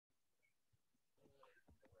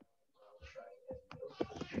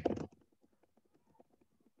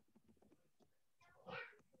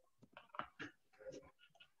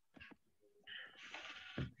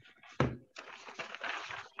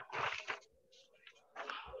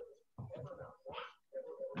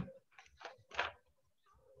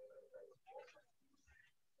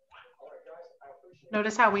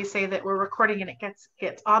Notice how we say that we're recording and it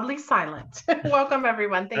gets oddly silent. Welcome,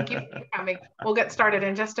 everyone. Thank you for coming. We'll get started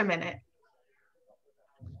in just a minute.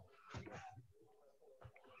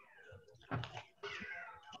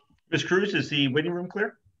 Ms. Cruz, is the waiting room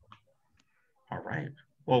clear? All right.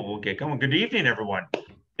 Well, we'll get going. Good evening, everyone.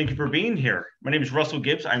 Thank you for being here. My name is Russell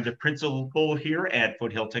Gibbs. I'm the principal here at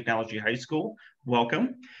Foothill Technology High School.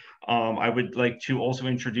 Welcome. I would like to also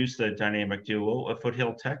introduce the dynamic duo of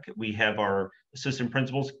Foothill Tech. We have our assistant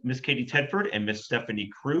principals, Miss Katie Tedford and Miss Stephanie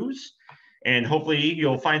Cruz. And hopefully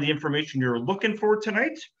you'll find the information you're looking for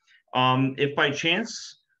tonight. If by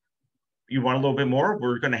chance you want a little bit more,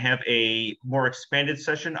 we're going to have a more expanded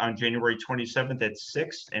session on January 27th at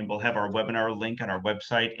 6, and we'll have our webinar link on our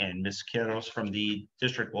website, and Ms. Quiros from the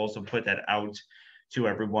district will also put that out to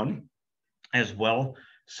everyone as well.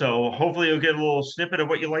 So hopefully you'll get a little snippet of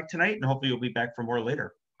what you like tonight, and hopefully you'll be back for more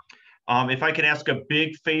later. If I could ask a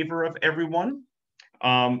big favor of everyone,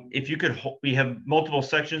 if you could, we have multiple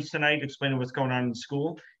sections tonight explaining what's going on in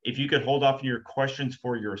school. If you could hold off your questions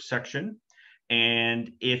for your section.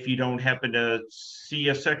 And if you don't happen to see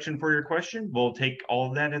a section for your question, we'll take all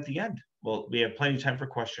of that at the end. We have plenty of time for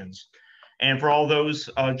questions. And for all those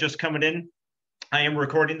just coming in, I am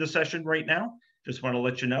recording the session right now. Just want to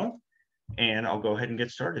let you know. And I'll go ahead and get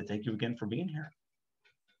started. Thank you again for being here.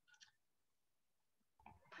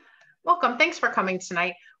 Welcome. Thanks for coming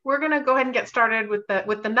tonight. We're going to go ahead and get started with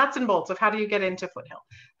the nuts and bolts of how do you get into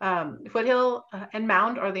Foothill. Foothill and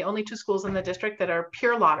Mound are the only two schools in the district that are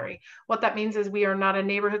pure lottery. What that means is we are not a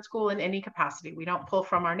neighborhood school in any capacity. We don't pull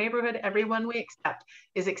from our neighborhood. Everyone we accept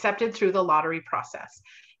is accepted through the lottery process.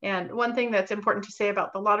 And one thing that's important to say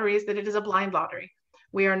about the lottery is that it is a blind lottery.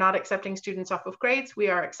 We are not accepting students off of grades. We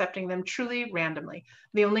are accepting them truly randomly.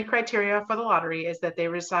 The only criteria for the lottery is that they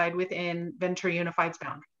reside within Ventura Unified's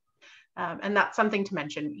boundary. And that's something to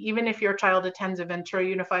mention. Even if your child attends a Ventura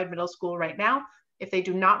Unified Middle School right now, if they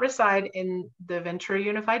do not reside in the Ventura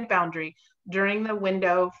Unified boundary during the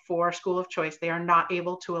window for school of choice, they are not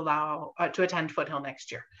able to allow to attend Foothill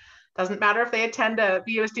next year. Doesn't matter if they attend a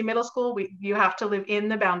VUSD middle school, you have to live in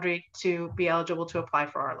the boundary to be eligible to apply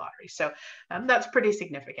for our lottery. So that's pretty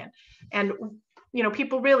significant. And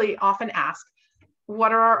people really often ask,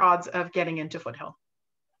 what are our odds of getting into Foothill?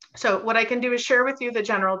 So what I can do is share with you the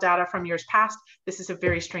general data from years past. This is a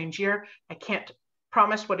very strange year. I can't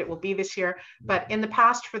promise what it will be this year, but in the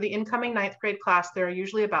past for the incoming 9th grade class, there are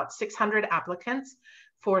usually about 600 applicants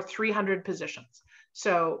for 300 positions.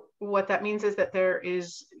 So what that means is that there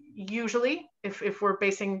is usually, if we're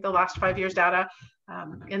basing the last 5 years data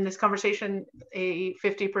in this conversation, a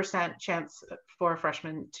 50% chance for a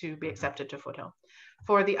freshman to be accepted to Foothill.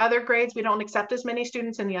 For the other grades, we don't accept as many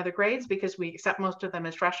students in the other grades because we accept most of them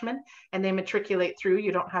as freshmen and they matriculate through.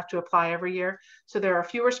 You don't have to apply every year. So there are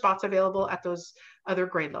fewer spots available at those other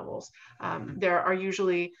grade levels. There are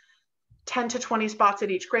usually 10 to 20 spots at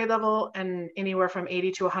each grade level and anywhere from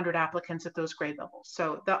 80 to 100 applicants at those grade levels.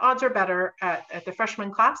 So the odds are better at the freshman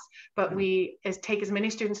class, but we take as many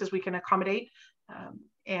students as we can accommodate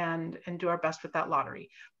and do our best with that lottery.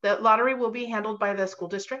 The lottery will be handled by the school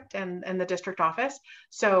district and the district office.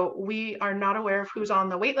 So we are not aware of who's on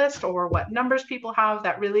the wait list or what numbers people have.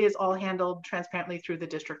 That really is all handled transparently through the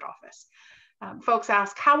district office. Folks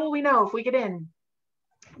ask, how will we know if we get in?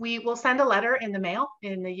 We will send a letter in the mail,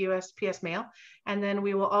 in the USPS mail, and then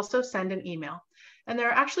we will also send an email. And there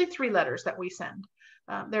are actually 3 letters that we send.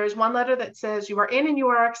 There is one letter that says you are in and you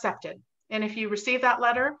are accepted. And if you receive that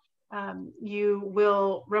letter, you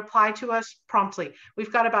will reply to us promptly.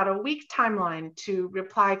 We've got about a week timeline to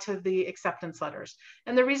reply to the acceptance letters.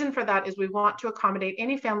 And the reason for that is we want to accommodate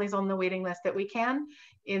any families on the waiting list that we can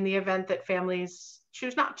in the event that families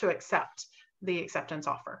choose not to accept the acceptance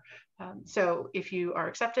offer. So if you are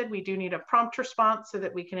accepted, we do need a prompt response so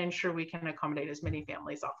that we can ensure we can accommodate as many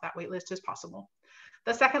families off that wait list as possible.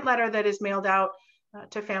 The second letter that is mailed out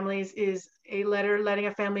to families is a letter letting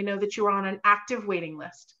a family know that you are on an active waiting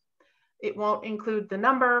list. It won't include the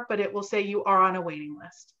number, but it will say you are on a waiting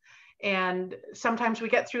list. And sometimes we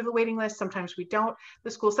get through the waiting list, sometimes we don't. The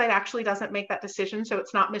school site actually doesn't make that decision, so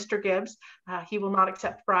it's not Mr. Gibbs. He will not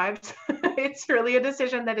accept bribes. It's really a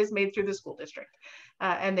decision that is made through the school district.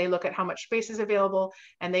 And they look at how much space is available,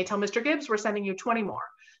 and they tell Mr. Gibbs, we're sending you 20 more.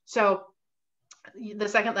 So the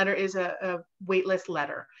second letter is a waitlist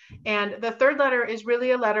letter. And the third letter is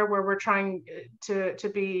really a letter where we're trying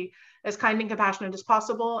to be as kind and compassionate as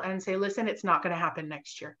possible and say, listen, it's not going to happen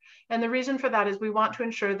next year. And the reason for that is we want to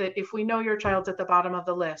ensure that if we know your child's at the bottom of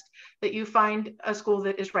the list, that you find a school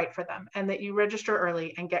that is right for them and that you register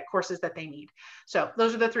early and get courses that they need. So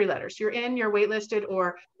those are the 3 letters. You're in, you're waitlisted,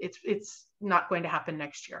 or it's not going to happen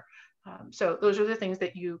next year. So those are the things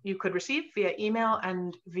that you could receive via email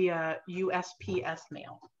and via USPS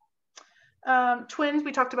mail. Twins,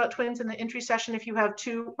 we talked about twins in the entry session. If you have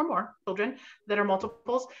 2 or more children that are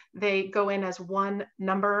multiples, they go in as one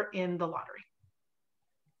number in the lottery.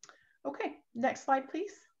 Okay, next slide,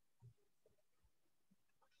 please.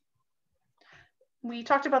 We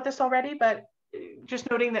talked about this already, but just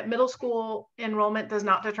noting that middle school enrollment does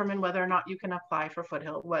not determine whether or not you can apply for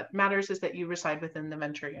Foothill. What matters is that you reside within the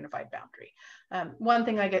Ventura Unified boundary. One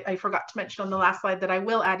thing I forgot to mention on the last slide that I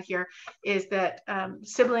will add here is that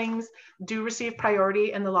siblings do receive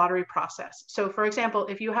priority in the lottery process. So for example,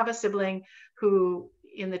 if you have a sibling who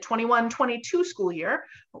in the 21-22 school year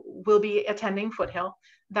will be attending Foothill,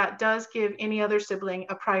 that does give any other sibling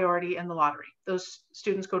a priority in the lottery. Those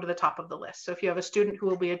students go to the top of the list. So if you have a student who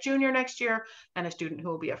will be a junior next year and a student who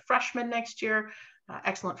will be a freshman next year,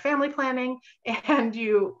 excellent family planning, and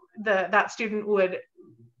that student would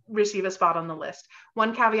receive a spot on the list.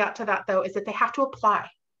 One caveat to that though is that they have to apply.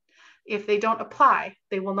 If they don't apply,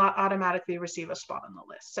 they will not automatically receive a spot on the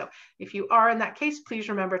list. So if you are in that case, please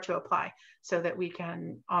remember to apply so that we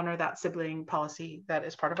can honor that sibling policy that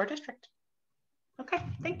is part of our district. Okay,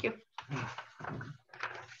 thank you.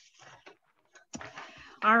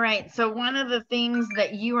 All right, so one of the things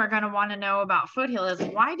that you are going to want to know about Foothill is,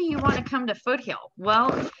 why do you want to come to Foothill?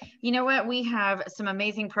 Well, you know what? We have some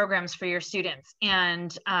amazing programs for your students,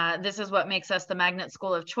 and this is what makes us the magnet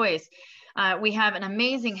school of choice. We have an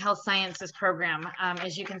amazing health sciences program.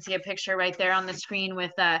 As you can see a picture right there on the screen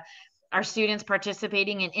with our students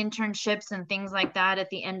participating in internships and things like that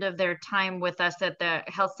at the end of their time with us at the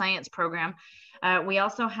health science program. We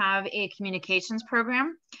also have a communications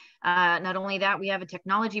program. Not only that, we have a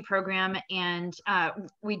technology program, and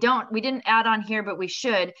we didn't add on here, but we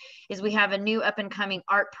should, is we have a new up and coming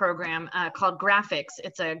art program called Graphics.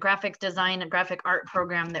 It's a graphic design and graphic art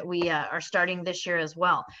program that we are starting this year as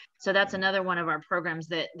well. So that's another one of our programs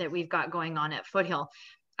that we've got going on at Foothill.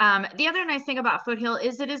 The other nice thing about Foothill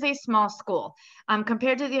is it is a small school.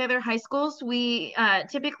 Compared to the other high schools, we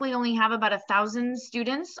typically only have about 1,000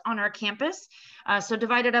 students on our campus. So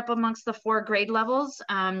divided up amongst the 4 grade levels,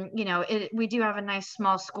 you know, we do have a nice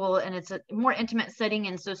small school, and it's a more intimate setting.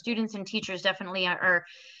 And so students and teachers definitely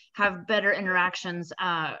have better interactions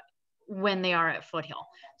when they are at Foothill.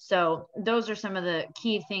 So those are some of the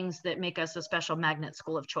key things that make us a special magnet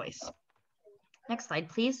school of choice. Next slide,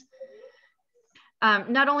 please.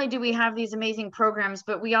 Not only do we have these amazing programs,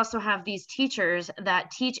 but we also have these teachers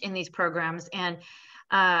that teach in these programs. And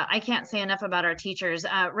I can't say enough about our teachers.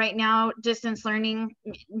 Right now, distance learning,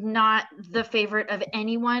 not the favorite of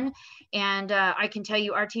anyone. And I can tell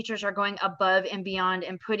you our teachers are going above and beyond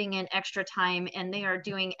and putting in extra time, and they are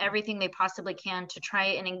doing everything they possibly can to try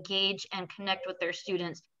and engage and connect with their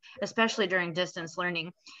students, especially during distance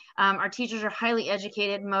learning. Our teachers are highly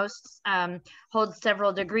educated. Most hold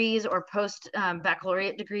several degrees or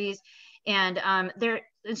post-baccalaureate degrees, and their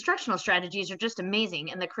instructional strategies are just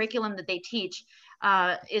amazing, and the curriculum that they teach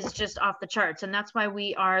is just off the charts. And that's why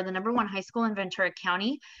we are the #1 high school in Ventura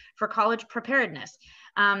County for college preparedness.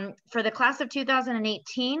 For the class of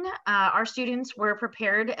 2018, our students were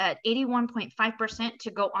prepared at 81.5%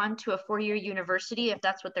 to go on to a 4-year university if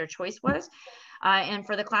that's what their choice was. And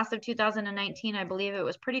for the class of 2019, I believe it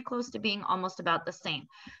was pretty close to being almost about the same.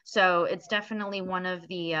 So it's definitely one of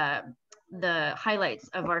the highlights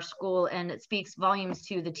of our school, and it speaks volumes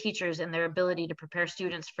to the teachers and their ability to prepare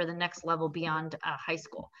students for the next level beyond high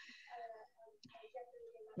school.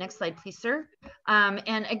 Next slide, please, sir.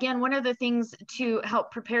 And again, one of the things to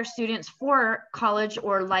help prepare students for college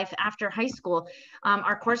or life after high school,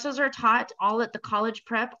 our courses are taught all at the college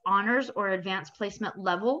prep, honors, or advanced placement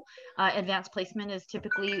level. Advanced placement is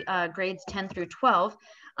typically grades 10 through 12.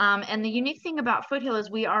 And the unique thing about Foothill is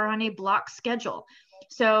we are on a block schedule.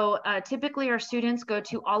 So typically our students go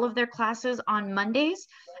to all of their classes on Mondays,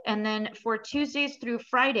 and then for Tuesdays through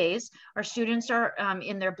Fridays, our students are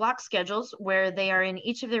in their block schedules where they are in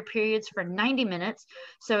each of their periods for 90 minutes.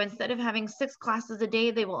 So instead of having 6 classes a day,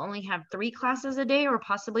 they will only have 3 classes a day or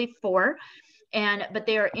possibly 4, but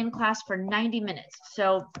they are in class for 90 minutes.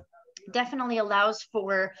 So definitely allows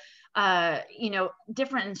for you know,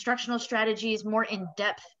 different instructional strategies, more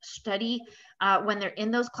in-depth study when they're in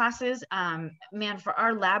those classes. Man, for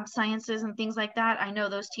our lab sciences and things like that, I know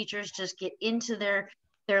those teachers just get into their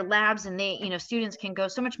labs, and they, you know, students can go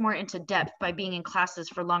so much more into depth by being in classes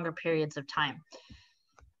for longer periods of time.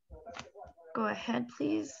 Go ahead,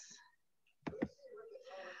 please.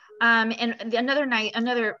 And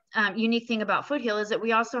another unique thing about Foothill is that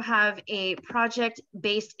we also have a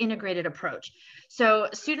project-based integrated approach. So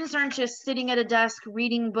students aren't just sitting at a desk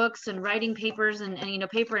reading books and writing papers and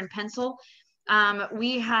paper and pencil.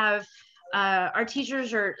 We have our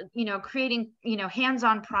teachers are creating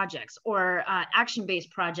hands-on projects or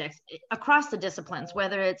action-based projects across the disciplines,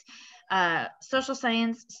 whether it's social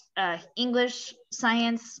science, English,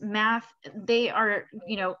 science, math. They are,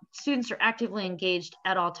 students are actively engaged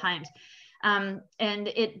at all times. And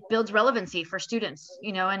it builds relevancy for students,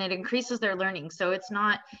 and it increases their learning. So it's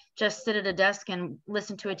not just sit at a desk and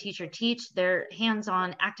listen to a teacher teach. They're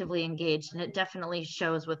hands-on, actively engaged, and it definitely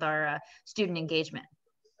shows with our student engagement.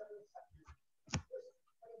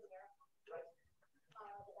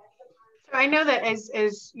 I know that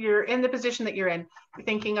as you're in the position that you're in, you're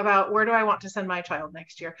thinking about where do I want to send my child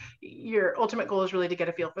next year? Your ultimate goal is really to get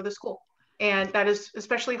a feel for the school. And that is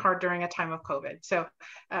especially hard during a time of COVID. So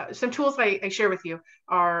some tools I share with you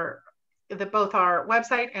are both our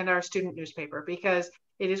website and our student newspaper, because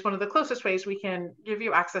it is one of the closest ways we can give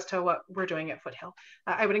you access to what we're doing at Foothill.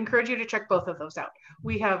 I would encourage you to check both of those out.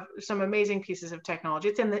 We have some amazing pieces of technology.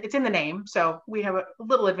 It's in the name, so we have a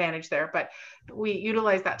little advantage there, but we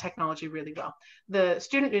utilize that technology really well. The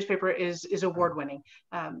student newspaper is award-winning,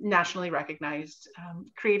 nationally recognized,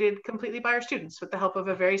 created completely by our students with the help of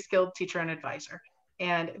a very skilled teacher and advisor.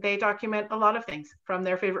 And they document a lot of things, from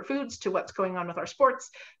their favorite foods to what's going on with our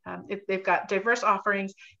sports. They've got diverse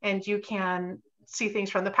offerings, and you can see things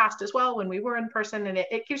from the past as well when we were in person, and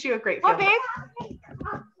it gives you a great feel. Okay.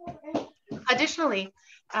 Additionally,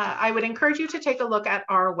 I would encourage you to take a look at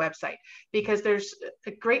our website, because there's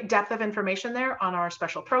a great depth of information there on our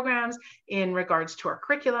special programs in regards to our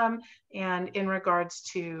curriculum and in regards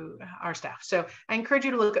to our staff. So I encourage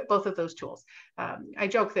you to look at both of those tools. I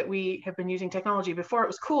joke that we have been using technology before it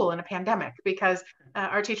was cool in a pandemic, because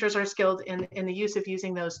our teachers are skilled in the use of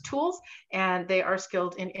using those tools, and they are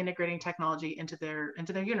skilled in integrating technology into their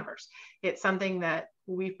universe. It's something that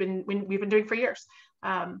we've been doing for years.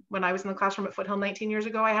 When I was in the classroom at Foothill 19 years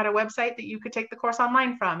ago, I had a website that you could take the course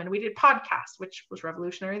online from, and we did podcasts, which was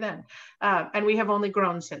revolutionary then. And we have only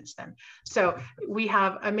grown since then. So we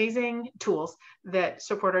have amazing tools that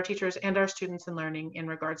support our teachers and our students in learning in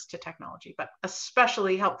regards to technology, but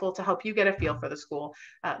especially helpful to help you get a feel for the school.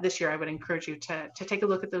 This year, I would encourage you to take a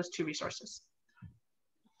look at those two resources.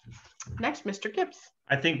 Next, Mr. Gibbs.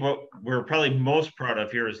 I think what we're probably most proud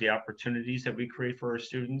of here is the opportunities that we create for our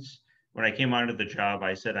students. When I came onto the job,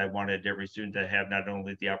 I said I wanted every student to have not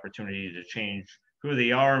only the opportunity to change who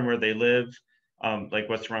they are and where they live, like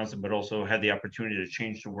what surrounds them, but also have the opportunity to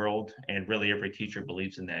change the world. And really every teacher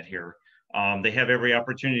believes in that here. They have every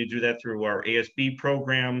opportunity to do that through our ASB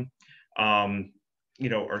program,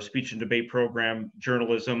 our speech and debate program,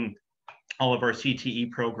 journalism, all of our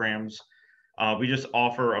CTE programs. We just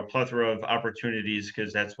offer a plethora of opportunities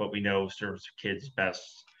because that's what we know serves kids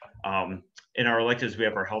best. In our electives, we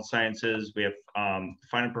have our health sciences, we have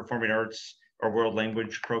fine and performing arts, our world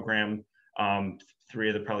language program, three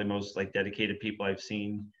of the probably most dedicated people I've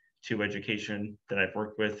seen to education that I've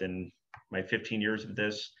worked with in my 15 years of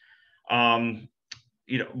this.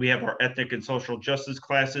 We have our ethnic and social justice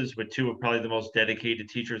classes with two of probably the most dedicated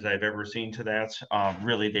teachers I've ever seen to that.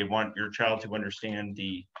 Really, they want your child to understand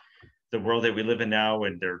the world that we live in now,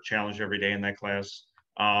 and they're challenged every day in that class.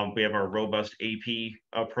 We have our robust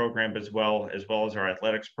AP program as well as our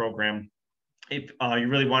athletics program. If you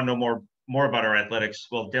really want to know more about our athletics,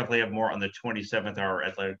 we'll definitely have more on the 27th. Our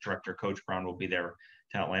athletic director, Coach Brown, will be there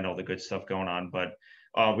to outline all the good stuff going on. But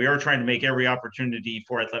we are trying to make every opportunity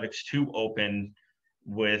for athletics to open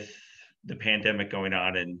with the pandemic going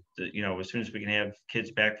on. And, as soon as we can have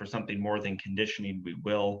kids back for something more than conditioning, we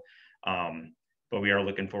will. But we are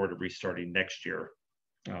looking forward to restarting next year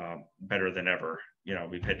better than ever.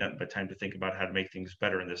 We've had nothing but time to think about how to make things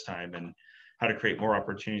better in this time and how to create more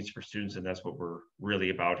opportunities for students. And that's what we're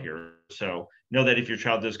really about here. So know that if your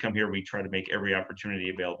child does come here, we try to make every opportunity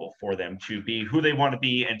available for them to be who they want to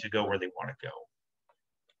be and to go where they want to go.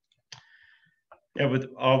 Yeah,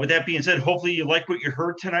 with that being said, hopefully you like what you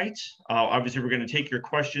heard tonight. Obviously, we're going to take your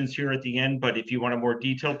questions here at the end, but if you want a more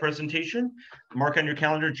detailed presentation, mark on your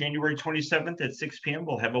calendar January 27th at 6 p.m.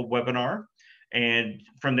 We'll have a webinar. And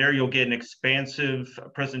from there, you'll get an expansive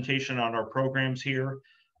presentation on our programs here,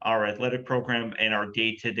 our athletic program, and our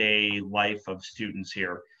day-to-day life of students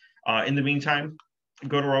here. In the meantime,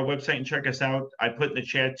 go to our website and check us out. I put in the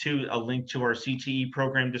chat, too, a link to our CTE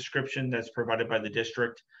program description that's provided by the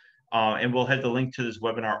district. And we'll have the link to this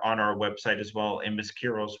webinar on our website as well. And Ms.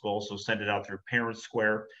 Quiros will also send it out through Parent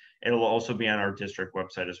Square. It'll also be on our district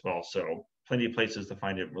website as well. So plenty of places to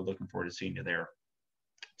find it. We're looking forward to seeing you there.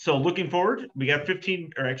 So looking forward, we got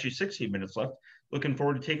 15 or actually 16 minutes left. Looking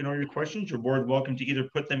forward to taking all your questions. You're more than welcome to either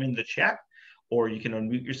put them in the chat or you can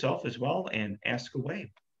unmute yourself as well and ask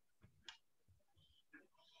away.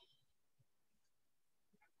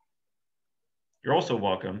 You're also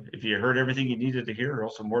welcome. If you heard everything you needed to hear, you're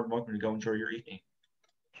also more than welcome to go enjoy your evening.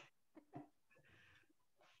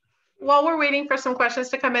 While we're waiting for some questions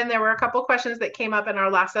to come in, there were a couple questions that came up in our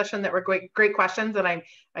last session that were great questions that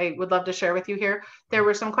I would love to share with you here. There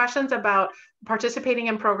were some questions about participating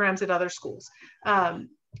in programs at other schools.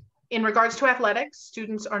 In regards to athletics,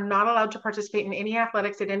 students are not allowed to participate in any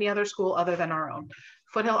athletics at any other school other than our own.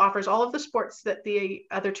 Foothill offers all of the sports that the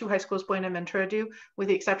other two high schools, Buena and Ventura, do, with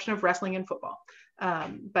the exception of wrestling and football.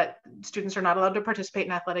 But students are not allowed to participate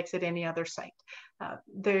in athletics at any other site.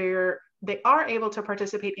 They are able to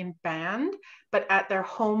participate in band, but at their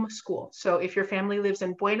home school. So if your family lives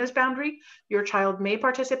in Buena's boundary, your child may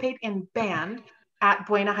participate in band at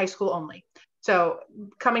Buena High School only. So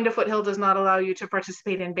coming to Foothill does not allow you to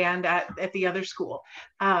participate in band at the other school.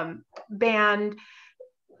 Band,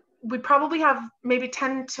 we probably have maybe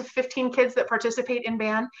 10 to 15 kids that participate in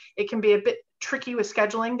band. It can be a bit tricky with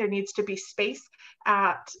scheduling. There needs to be space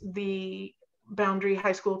at the boundary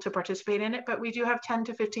high school to participate in it, but we do have 10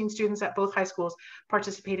 to 15 students at both high schools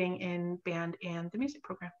participating in band and the music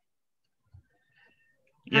program.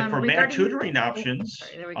 Yeah, for band tutoring options,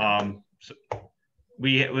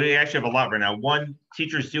 we actually have a lot right now. One,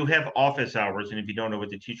 teachers do have office hours, and if you don't know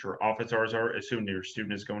what the teacher office hours are, assume your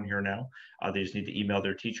student is going here now. They just need to email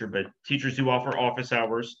their teacher, but teachers do offer office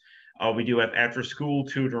hours. We do have after school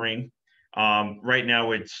tutoring. Right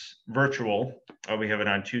now it's virtual. We have it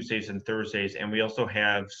on Tuesdays and Thursdays, and we also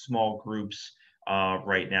have small groups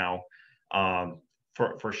right now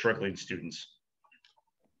for struggling students.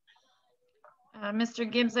 Mr.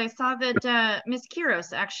 Gibbs, I saw that Ms.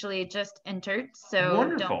 Kiros actually just entered, so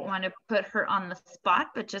Wonderful. Don't want to put her on the spot,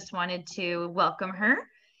 but just wanted to welcome her.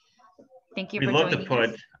 Thank you for joining us. We love to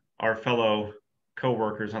put our fellow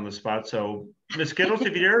co-workers on the spot. So Ms. Kittles,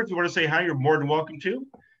 if you're there, if you want to say hi, you're more than welcome to.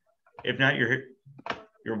 If not,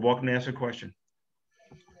 you're welcome to ask a question.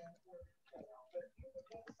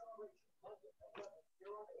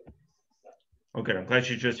 Okay, I'm glad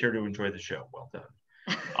she's just here to enjoy the show. Well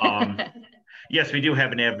done. Yes, we do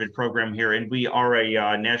have an AVID program here, and we are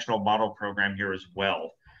a national model program here as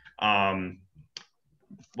well.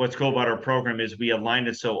 What's cool about our program is we align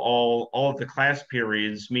it so all of the class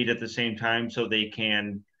periods meet at the same time so they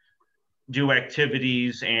can do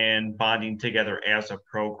activities and bonding together as a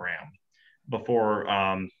program. Before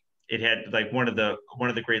it had, like, one of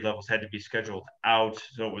the grade levels had to be scheduled out,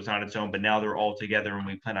 so it was on its own, but now they're all together, and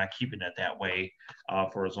we plan on keeping it that way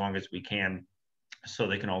for as long as we can, so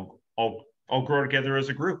they can all grow together as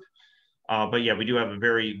a group. But yeah, we do have a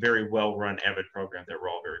very, very well-run AVID program that we're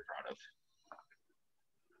all very proud of.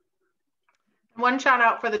 One shout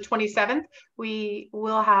out for the 27th. We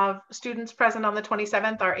will have students present on the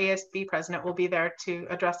 27th. Our ASB president will be there to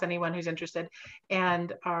address anyone who's interested.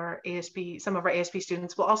 And some of our ASB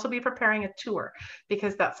students will also be preparing a tour,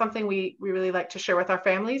 because that's something we really like to share with our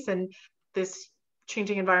families, and this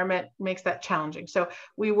changing environment makes that challenging. So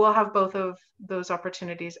we will have both of those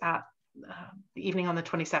opportunities at the evening on the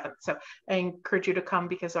 27th. So I encourage you to come,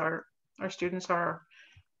 because our students are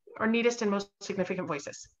our neatest and most significant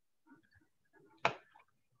voices.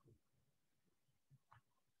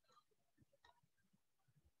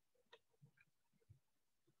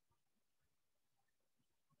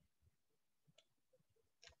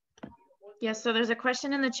 Yes, so there's a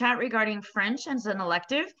question in the chat regarding French as an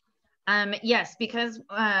elective. Yes, because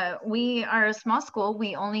we are a small school,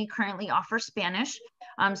 we only currently offer Spanish.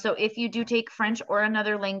 So if you do take French or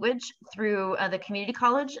another language through the community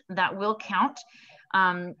college, that will count.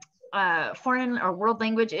 Foreign or world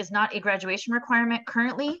language is not a graduation requirement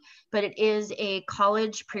currently, but it is a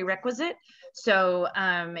college prerequisite. So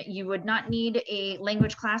you would not need a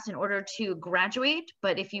language class in order to graduate,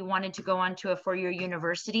 but if you wanted to go on to a four-year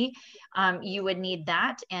university, you would need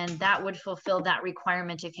that, and that would fulfill that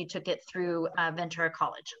requirement if you took it through Ventura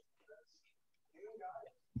College.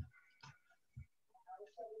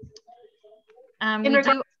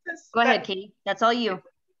 Go ahead, Katie. That's all you.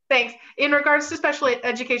 Thanks. In regards to special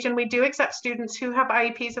education, we do accept students who have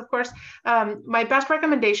IEPs, of course. My best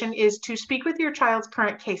recommendation is to speak with your child's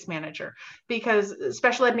current case manager, because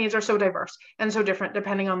special ed needs are so diverse and so different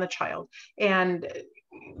depending on the child. And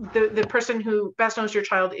the person who best knows your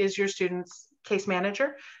child is your student's case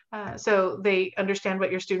manager. so they understand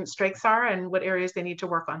what your students' strengths are and what areas they need to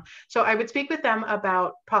work on. So I would speak with them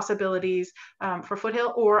about possibilities for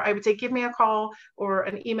Foothill, or I would say, give me a call or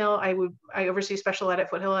an email. I oversee special ed at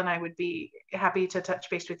Foothill, and I would be happy to touch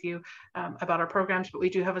base with you about our programs. But we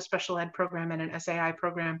do have a special ed program and an SAI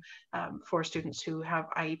program for students who have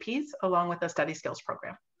IEPs, along with a study skills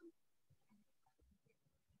program.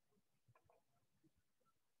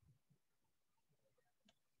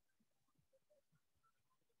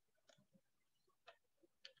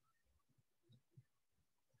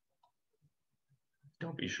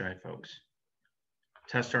 Don't be shy, folks.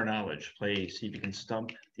 Test our knowledge. Play, see if you can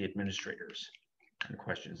stump the administrators and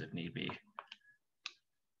questions if need be.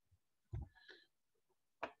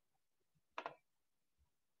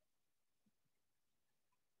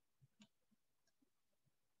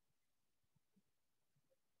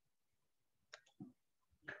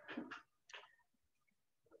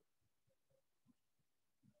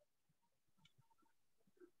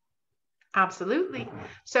 Absolutely.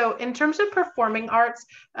 So in terms of performing arts,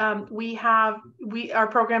 our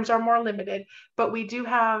programs are more limited, but we do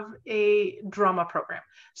have a drama program.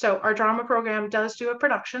 So our drama program does do a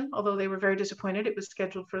production, although they were very disappointed. It was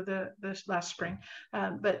scheduled for this last spring,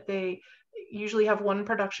 but they usually have one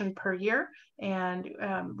production per year, and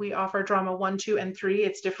we offer drama 1, 2, and 3.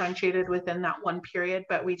 It's differentiated within that one period,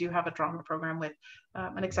 but we do have a drama program with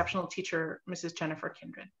an exceptional teacher, Mrs. Jennifer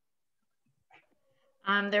Kindred.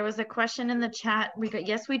 There was a question in the chat.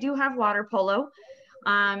 Yes, we do have water polo.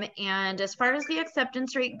 And as far as the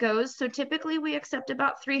acceptance rate goes, so typically we accept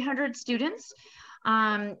about 300 students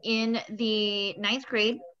in the 9th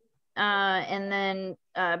grade. And then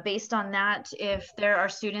based on that, if there are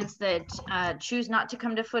students that choose not to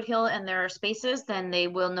come to Foothill and there are spaces, then they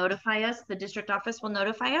will notify us. The district office will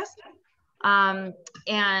notify us.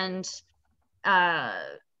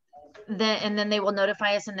 Then they will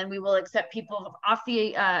notify us, and then we will accept people off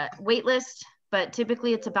the wait list. But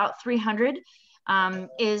typically it's about 300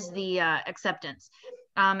 is the acceptance.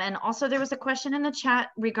 And also there was a question in the chat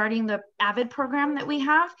regarding the AVID program that we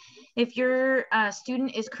have. If your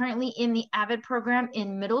student is currently in the AVID program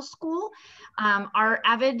in middle school, our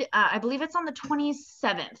AVID, I believe it's on the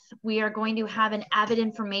 27th, we are going to have an AVID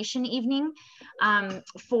information evening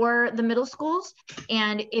for the middle schools.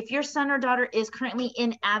 And if your son or daughter is currently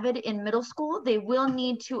in AVID in middle school, they will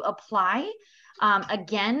need to apply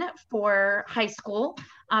again for high school.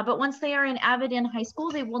 But once they are in AVID in high school,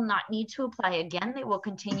 they will not need to apply again. They will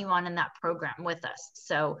continue on in that program with us.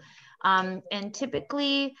 So, and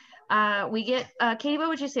typically we get, Katie, what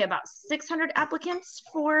would you say, about 600 applicants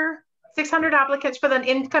for? 600 applicants for the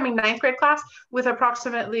incoming 9th grade class, with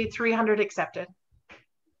approximately 300 accepted.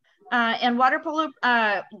 And water polo,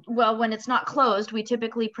 well, when it's not closed, we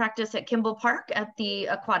typically practice at Kimball Park at the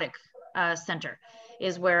aquatic center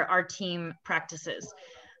is where our team practices.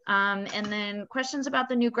 And then questions about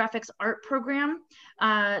the new graphics art program.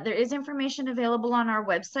 There is information available on our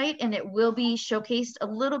website, and it will be showcased a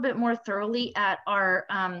little bit more thoroughly at our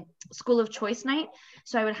School of Choice night.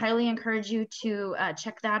 So I would highly encourage you to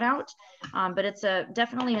check that out. But it's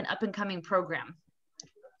definitely an up and coming program.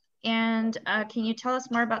 And can you tell us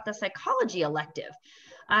more about the psychology elective?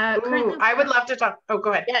 Ooh, I would love to talk. Oh,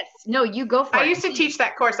 go ahead. Yes, no, you go for it. I used to teach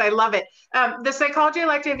that course. I love it. The psychology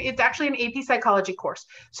elective, it's actually an AP psychology course.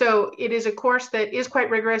 So it is a course that is quite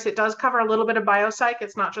rigorous. It does cover a little bit of biopsych.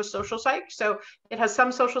 It's not just social psych. So it has some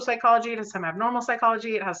social psychology, it has some abnormal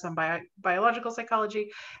psychology, it has some biological psychology,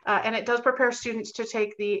 and it does prepare students to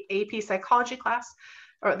take the AP psychology class,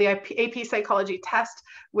 or the AP psychology test,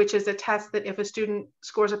 which is a test that if a student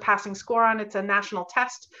scores a passing score on, it's a national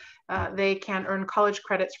test, they can earn college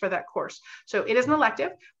credits for that course. So it is an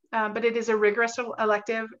elective, but it is a rigorous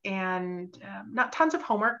elective, and not tons of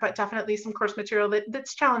homework, but definitely some course material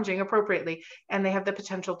that's challenging appropriately, and they have the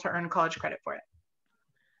potential to earn college credit for it.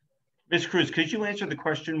 Ms. Cruz, could you answer the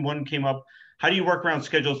question? One came up, how do you work around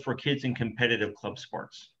schedules for kids in competitive club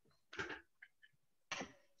sports?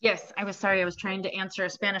 Yes, I was sorry. I was trying to answer a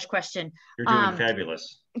Spanish question. You're doing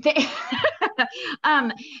fabulous.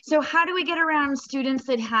 So how do we get around students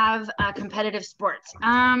that have competitive sports?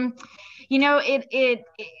 You know,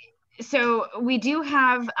 so we do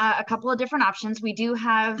have a couple of different options. We do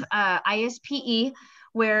have ISPE,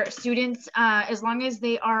 where students, as long as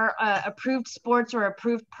they are approved sports or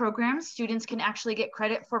approved programs, students can actually get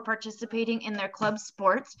credit for participating in their club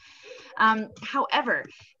sports. However,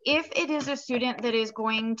 if it is a student that is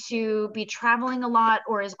going to be traveling a lot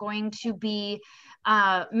or is going to be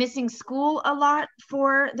missing school a lot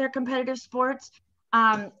for their competitive sports,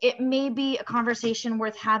 it may be a conversation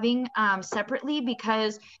worth having separately,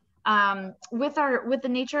 because with the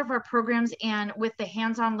nature of our programs and with the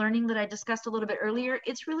hands-on learning that I discussed a little bit earlier,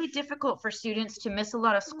 it's really difficult for students to miss a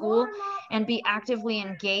lot of school and be actively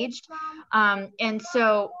engaged. And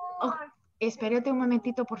so, oh, espérate un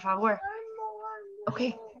momentito, por favor.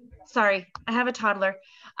 Okay, sorry, I have a toddler,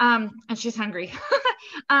 and she's hungry.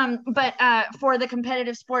 But for the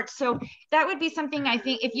competitive sports, so that would be something I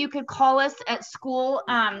think if you could call us at school,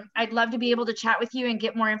 I'd love to be able to chat with you and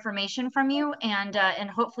get more information from you, and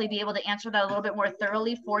hopefully be able to answer that a little bit more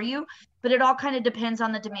thoroughly for you. But it all kind of depends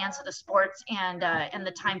on the demands of the sports and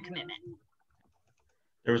the time commitment.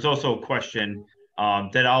 There was also a question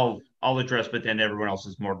that I'll address, but then everyone else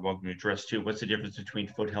is more than welcome to address too. What's the difference between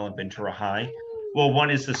Foothill and Ventura High? Well, one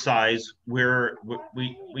is the size. We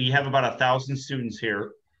have about 1,000 students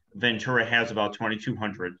here. Ventura has about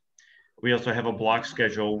 2,200. We also have a block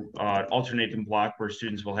schedule, alternating block, where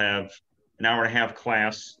students will have an hour and a half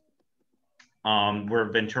class.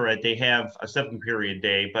 Where Ventura, they have a 7-period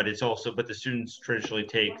day, but the students traditionally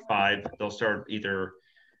take 5. They'll start either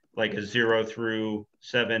like a 0 through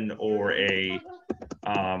 7 or a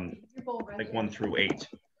like 1 through 8.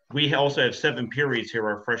 We also have 7 periods here.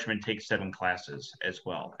 Our freshmen take 7 classes as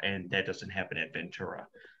well, and that doesn't happen at Ventura.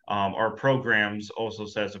 Our programs also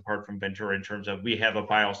set us apart from Ventura in terms of we have a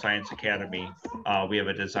bioscience academy, we have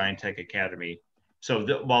a design tech academy. So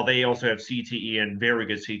while they also have CTE and very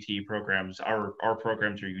good CTE programs, our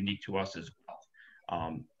programs are unique to us as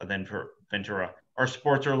well. Then for Ventura, our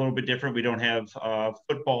sports are a little bit different. We don't have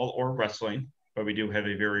football or wrestling, but we do have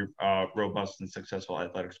a very robust and successful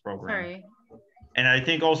athletics program. Sorry. And I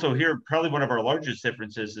think also here, probably one of our largest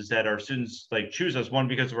differences is that our students like choose us, one,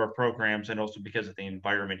 because of our programs and also because of the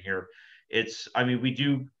environment here. We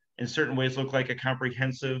do in certain ways look like a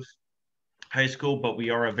comprehensive high school, but we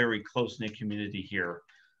are a very close-knit community here,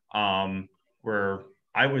 where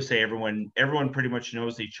I would say everyone pretty much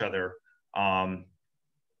knows each other.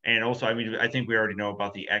 And also, I think we already know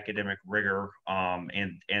about the academic rigor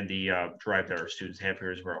and the drive that our students have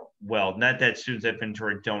here as well. Well, not that students at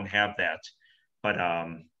Ventura don't have that,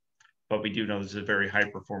 but we do know this is a very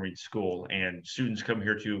high-performing school, and students come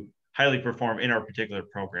here to highly perform in our particular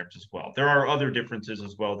programs as well. There are other differences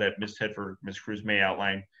as well that Ms. Tedford, Ms. Cruz may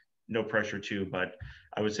outline. No pressure to, but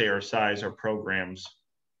I would say our size, our programs,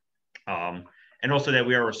 and also that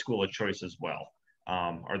we are a school of choice as well,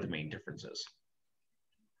 are the main differences.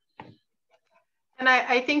 And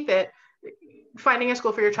I think that finding a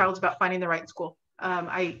school for your child is about finding the right school.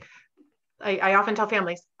 I often tell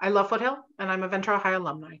families, I love Foothill and I'm a Ventura High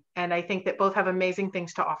alumni. And I think that both have amazing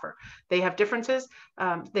things to offer. They have differences,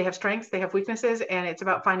 they have strengths, they have weaknesses, and it's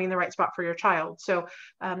about finding the right spot for your child. So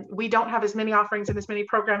we don't have as many offerings and as many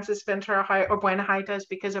programs as Ventura High or Buena High does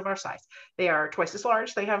because of our size. They are twice as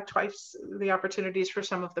large. They have twice the opportunities for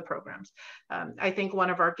some of the programs. I think one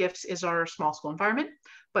of our gifts is our small school environment,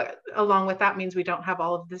 but along with that means we don't have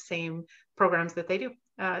all of the same programs that they do.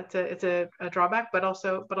 It's a drawback, but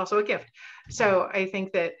also a gift. So I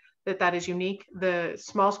think that is unique. The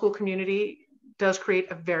small school community does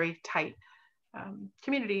create a very tight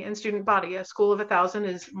community and student body. A school of 1,000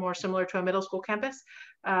 is more similar to a middle school campus.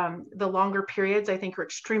 The longer periods, I think, are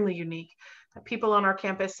extremely unique. People on our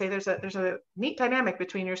campus say there's a neat dynamic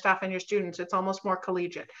between your staff and your students. It's almost more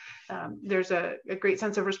collegiate. There's a great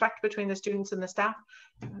sense of respect between the students and the staff,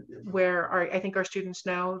 where I think our students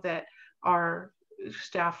know that our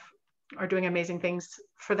staff are doing amazing things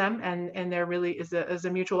for them, and there really is a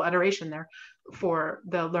mutual adoration there for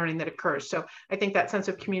the learning that occurs. So I think that sense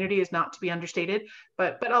of community is not to be understated,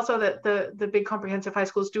 but also that the big comprehensive high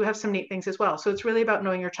schools do have some neat things as well. So it's really about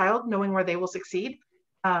knowing your child, knowing where they will succeed,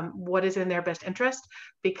 what is in their best interest,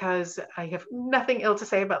 because I have nothing ill to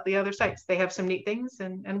say about the other sites. They have some neat things,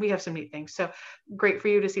 and we have some neat things. So great for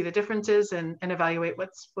you to see the differences and evaluate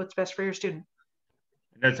what's best for your student.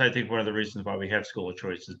 That's, I think, one of the reasons why we have school of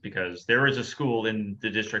choice is because there is a school in the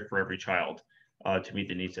district for every child to meet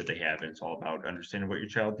the needs that they have. And it's all about understanding what your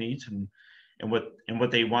child needs and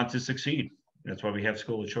what they want to succeed. And that's why we have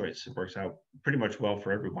school of choice. It works out pretty much well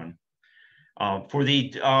for everyone. For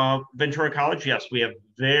the Ventura College, yes, we have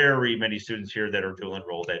very many students here that are dual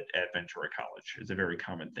enrolled at Ventura College. It's a very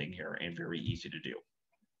common thing here and very easy to do.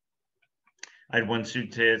 I had one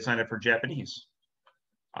student sign up for Japanese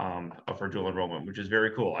for dual enrollment, which is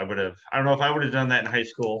very cool. I don't know if I would have done that in high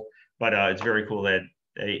school, but it's very cool that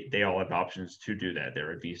they all have options to do that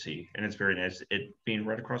there at VC, and it's very nice it being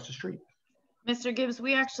right across the street. Mr. Gibbs,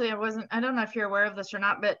 we actually, I don't know if you're aware of this or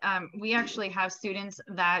not, but we actually have students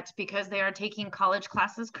that, because they are taking college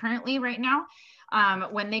classes currently right now,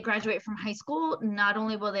 when they graduate from high school, not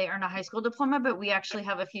only will they earn a high school diploma, but we actually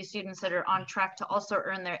have a few students that are on track to also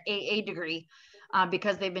earn their AA degree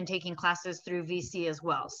because they've been taking classes through VC as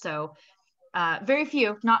well. So very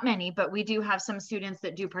few, not many, but we do have some students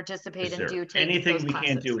that do participate and do take anything those we classes.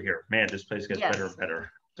 can't do here? Man, this place gets Yes. better and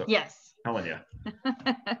better. So, yes. Telling you.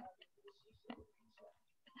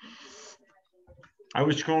 I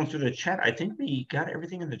was scrolling through the chat. I think we got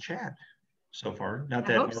everything in the chat so far. Not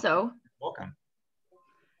that I hope so. Welcome.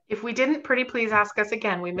 If we didn't, pretty please ask us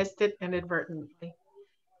again. We missed it inadvertently.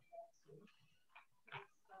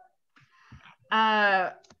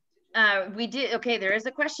 We did. Okay, there is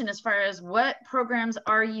a question as far as what programs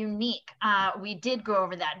are unique. We did go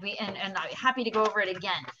over that. And I'm happy to go over it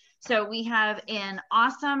again. So we have an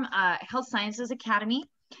awesome Health Sciences Academy.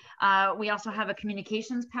 We also have a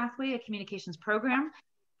communications pathway, a communications program.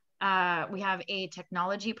 We have a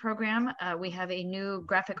technology program. We have a new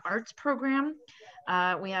graphic arts program.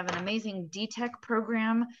 We have an amazing DTech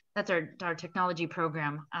program. That's our technology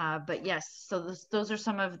program. But yes, so those are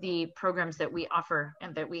some of the programs that we offer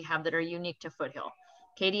and that we have that are unique to Foothill.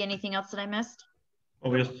 Katie, anything else that I missed?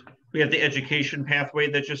 Well, we have the education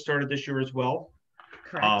pathway that just started this year as well.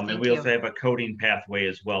 Correct. And we also have a coding pathway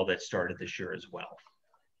as well that started this year as well.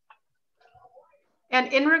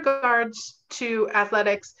 And in regards to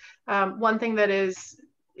athletics, one thing that is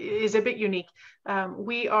a bit unique,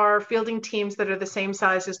 we are fielding teams that are the same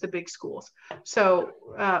size as the big schools. So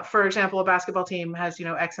for example, a basketball team has,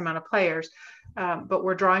 X amount of players, but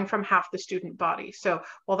we're drawing from half the student body. So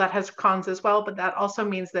while that has cons as well, but that also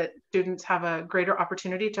means that students have a greater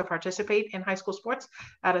opportunity to participate in high school sports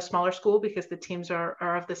at a smaller school because the teams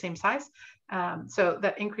are of the same size. So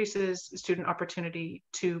that increases student opportunity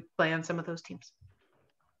to play on some of those teams.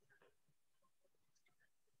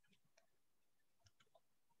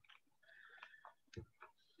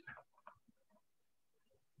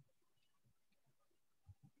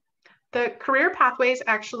 The career pathways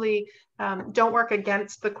actually don't work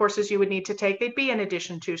against the courses you would need to take. They'd be in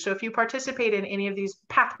addition to. So if you participate in any of these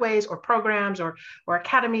pathways or programs or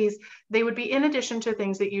academies, they would be in addition to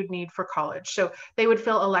things that you'd need for college. So they would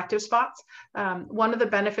fill elective spots. One of the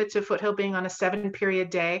benefits of Foothill being on a 7-period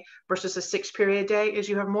day versus a 6-period day is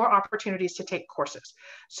you have more opportunities to take courses.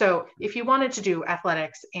 So if you wanted to do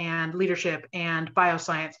athletics and leadership and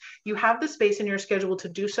bioscience, you have the space in your schedule to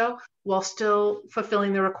do so while still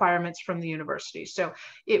fulfilling the requirements from the university. So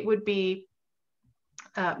it would be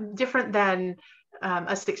different than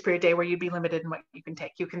a 6-period day where you'd be limited in what you can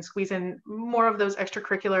take. You can squeeze in more of those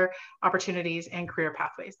extracurricular opportunities and career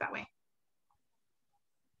pathways that way.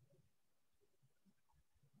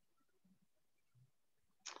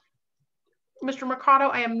 Mr. Mercado,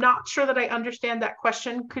 I am not sure that I understand that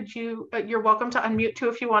question. Could you, you're welcome to unmute too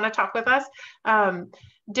if you want to talk with us.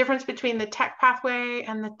 Difference between the tech pathway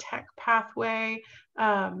and the tech pathway.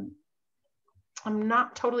 I'm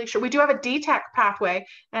not totally sure. We do have a DTech pathway,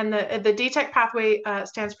 and the DTech pathway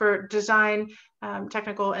stands for design,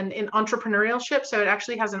 technical, and in entrepreneurship. So it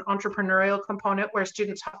actually has an entrepreneurial component where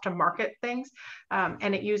students have to market things,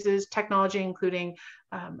 and it uses technology, including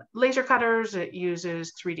laser cutters. It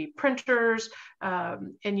uses 3D printers,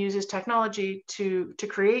 and uses technology to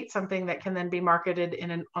create something that can then be marketed in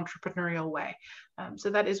an entrepreneurial way. So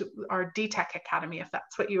that is our DTech Academy, if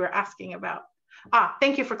that's what you were asking about.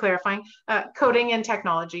 Thank you for clarifying. Coding and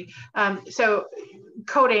technology. So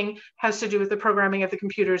coding has to do with the programming of the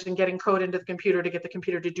computers and getting code into the computer to get the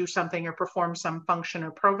computer to do something or perform some function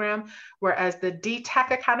or program. Whereas the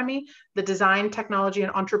DTech Academy, the Design, Technology,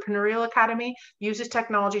 and Entrepreneurial Academy, uses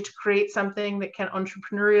technology to create something that can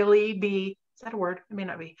entrepreneurially be, is that a word? It may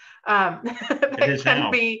not be.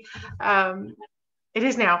 It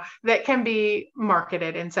is now, that can be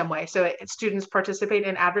marketed in some way. So students participate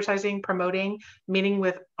in advertising, promoting, meeting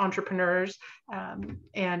with entrepreneurs,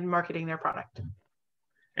 and marketing their product.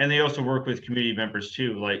 And they also work with community members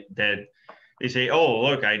too, like that. They say, oh,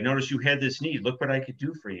 look, I noticed you had this need. Look what I could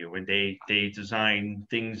do for you. And they design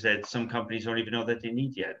things that some companies don't even know that they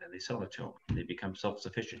need yet. And they sell it to them. They become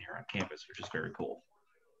self-sufficient here on campus, which is very cool.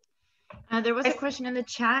 There was a question in the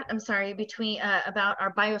chat, I'm sorry, about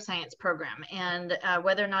our bioscience program and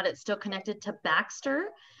whether or not it's still connected to Baxter.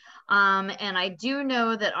 And I do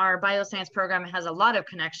know that our bioscience program has a lot of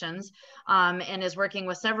connections and is working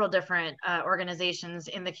with several different organizations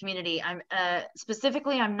in the community.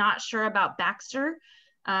 Specifically, I'm not sure about Baxter.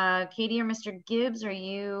 Katie or Mr. Gibbs, are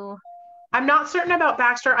you? I'm not certain about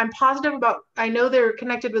Baxter. I'm positive about, I know they're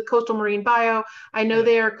connected with Coastal Marine Bio. I know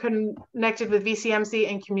they are connected with VCMC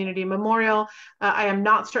and Community Memorial. I am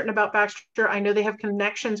not certain about Baxter. I know they have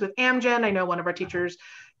connections with Amgen. I know one of our teachers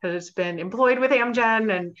has been employed with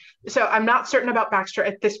Amgen. And so I'm not certain about Baxter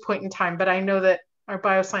at this point in time, but I know that our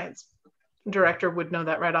bioscience director would know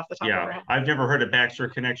that right off the top of her head. I've never heard a Baxter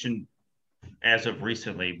connection as of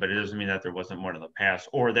recently, but it doesn't mean that there wasn't one in the past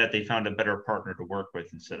or that they found a better partner to work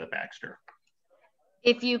with instead of Baxter.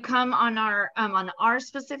 If you come on our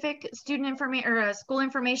specific student information or school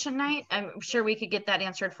information night, I'm sure we could get that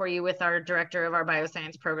answered for you with our director of our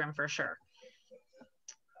bioscience program for sure.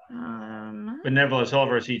 But nevertheless, all of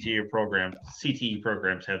our CTE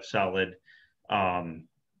programs have solid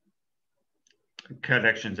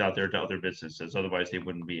connections out there to other businesses. Otherwise, they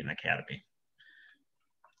wouldn't be an academy.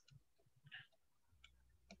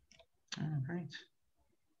 All right.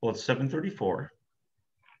 Well, it's 7:34.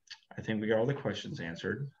 I think we got all the questions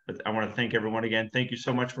answered, but I want to thank everyone again. Thank you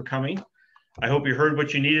so much for coming. I hope you heard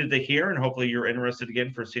what you needed to hear, and hopefully you're interested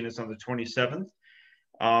again for seeing us on the 27th.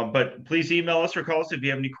 But please email us or call us if you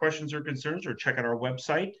have any questions or concerns, or check out our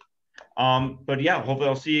website. But yeah, hopefully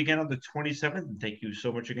I'll see you again on the 27th. And thank you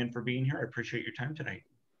so much again for being here. I appreciate your time tonight.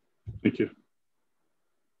 Thank you.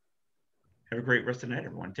 Have a great rest of the night,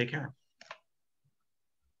 everyone. Take care.